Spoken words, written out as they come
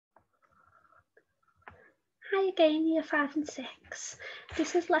Hi again, Year 5 and 6.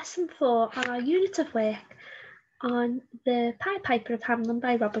 This is lesson 4 on our unit of work on The Pied Piper of Hamelin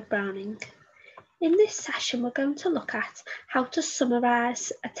by Robert Browning. In this session, we're going to look at how to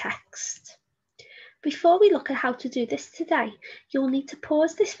summarise a text. Before we look at how to do this today, you'll need to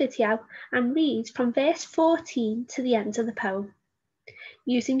pause this video and read from verse 14 to the end of the poem,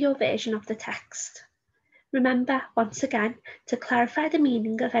 using your version of the text. Remember, once again, to clarify the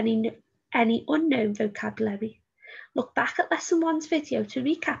meaning of any unknown vocabulary. Look back at lesson 1's video to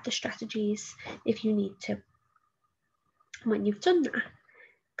recap the strategies if you need to. And when you've done that,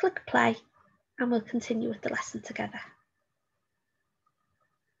 click play and we'll continue with the lesson together.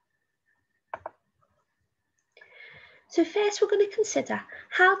 So first we're going to consider,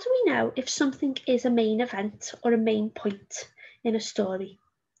 how do we know if something is a main event or a main point in a story?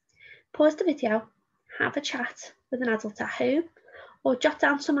 Pause the video, have a chat with an adult at home, or jot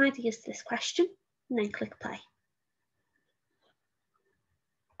down some ideas to this question and then click play.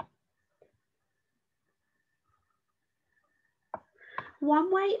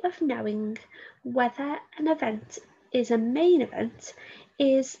 One way of knowing whether an event is a main event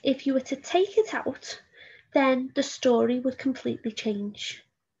is if you were to take it out, then the story would completely change.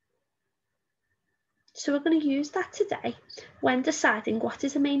 So we're going to use that today when deciding what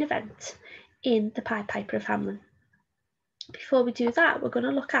is a main event in The Pied Piper of Hamelin. Before we do that, we're going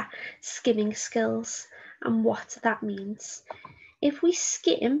to look at skimming skills and what that means. If we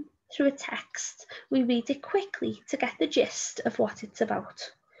skim through a text, we read it quickly to get the gist of what it's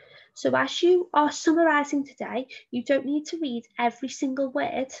about. So as you are summarising today, you don't need to read every single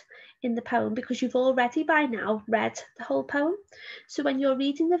word in the poem because you've already by now read the whole poem. So when you're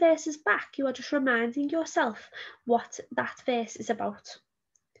reading the verses back, you are just reminding yourself what that verse is about.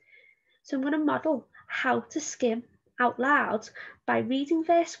 So I'm going to model how to skim out loud by reading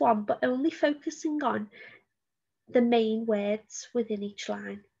verse 1, but only focusing on the main words within each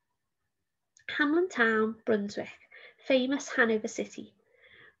line. Hamelin Town, Brunswick, famous Hanover City.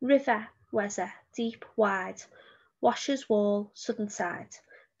 River, Weser, deep, wide. Washer's Wall, southern side.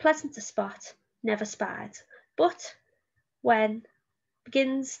 Pleasant a spot, never spied. But when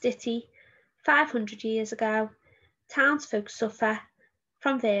begins ditty, 500 years ago, townsfolk suffer,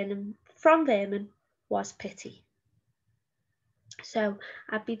 from vermin was pity. So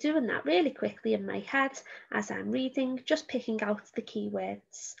I'd be doing that really quickly in my head as I'm reading, just picking out the key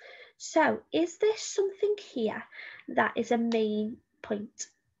words. So is there something here that is a main point,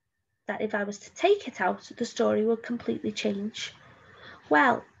 that if I was to take it out, the story would completely change?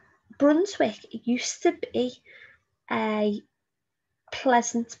 Well, Brunswick used to be a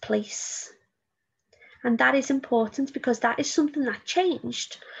pleasant place. And that is important because that is something that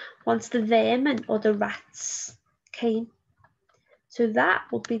changed once the vermin or the rats came. So that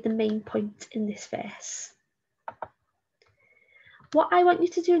would be the main point in this verse. What I want you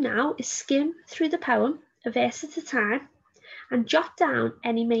to do now is skim through the poem, a verse at a time, and jot down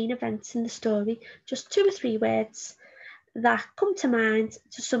any main events in the story, just 2 or 3 words that come to mind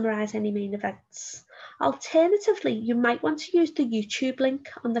to summarise any main events. Alternatively, you might want to use the YouTube link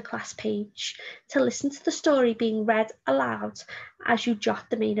on the class page to listen to the story being read aloud as you jot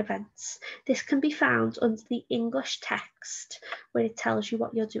the main events. This can be found under the English text where it tells you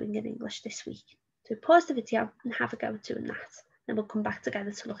what you're doing in English this week. So pause the video and have a go at doing that. Then we'll come back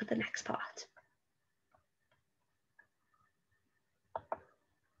together to look at the next part.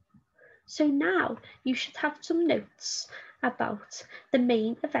 So now you should have some notes about the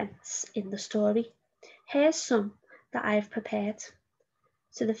main events in the story. Here's some that I have prepared.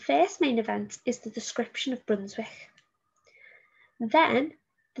 So the first main event is the description of Brunswick. Then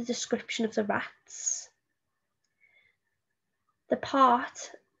the description of the rats. The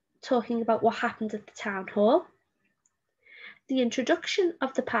part talking about what happened at the town hall. The introduction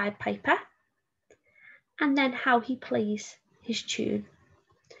of the Pied Piper. And then how he plays his tune.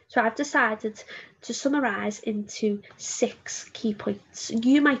 So I've decided to summarise into 6 key points.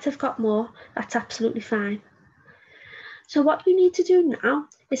 You might have got more, that's absolutely fine. So what you need to do now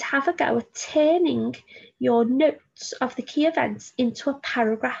is have a go at turning your notes of the key events into a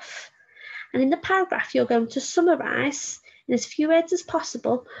paragraph. And in the paragraph, you're going to summarise in as few words as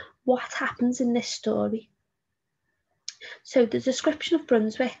possible what happens in this story. So the description of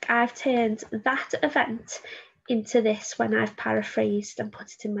Brunswick, I've turned that event into this when I've paraphrased and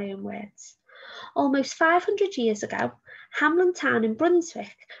put it in my own words. Almost 500 years ago, Hamelin Town in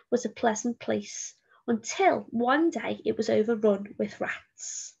Brunswick was a pleasant place until one day it was overrun with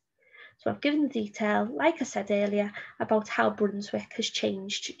rats. So I've given the detail, like I said earlier, about how Brunswick has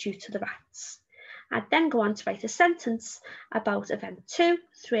changed due to the rats. I'd then go on to write a sentence about event 2,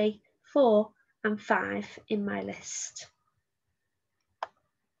 3, 4 and 5 in my list.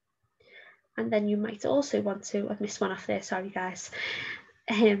 And then you might also want to, I've missed one off there, sorry guys,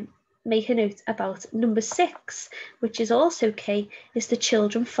 make a note about number 6, which is also key, is the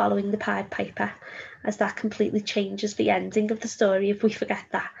children following the Pied Piper, as that completely changes the ending of the story if we forget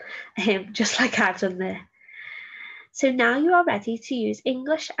that, just like I've done there. So now you are ready to use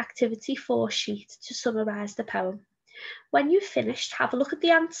English Activity 4 sheet to summarise the poem. When you've finished, have a look at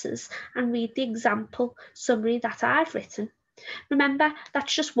the answers and read the example summary that I've written. Remember,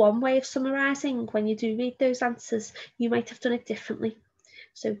 that's just one way of summarising. When you do read those answers, you might have done it differently.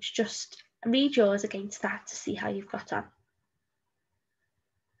 So just read yours against that to see how you've got on.